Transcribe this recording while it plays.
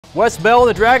West Bell,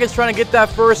 the Dragons trying to get that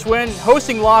first win,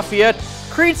 hosting Lafayette.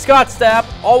 Creed Scott Stapp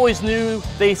always knew,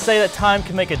 they say that time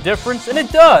can make a difference, and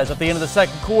it does at the end of the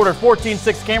second quarter.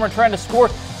 14-6 Cameron trying to score.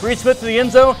 Reed Smith to the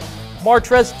end zone.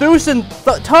 Martrez Thusen,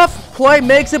 tough play,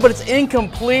 makes it, but it's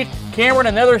incomplete. Cameron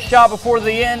another shot before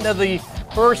the end of the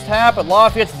first half, but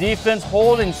Lafayette's defense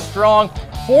holding strong.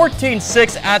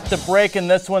 14-6 at the break in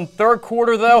this one. Third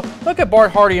quarter, though, look at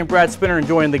Bart Hardy and Brad Spinner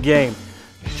enjoying the game.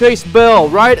 Chase Bell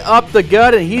right up the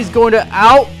gut, and he's going to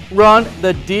outrun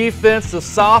the defense. The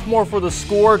sophomore for the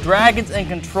score. Dragons in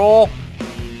control.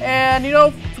 And, you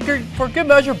know, for good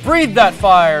measure, breathe that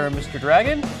fire, Mr.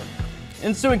 Dragon.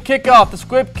 Ensuing kickoff, the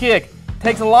squib kick.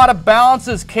 Takes a lot of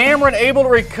bounces. Cameron able to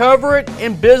recover it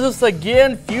in business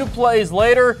again. Few plays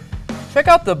later. Check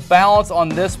out the balance on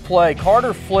this play.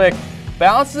 Carter Flick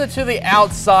bounces it to the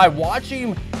outside. Watch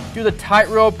him do the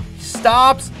tightrope.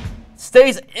 Stops.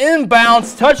 Stays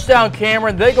inbounds, touchdown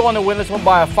Cameron. They go on to win this one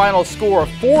by a final score of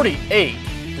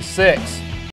 48-6.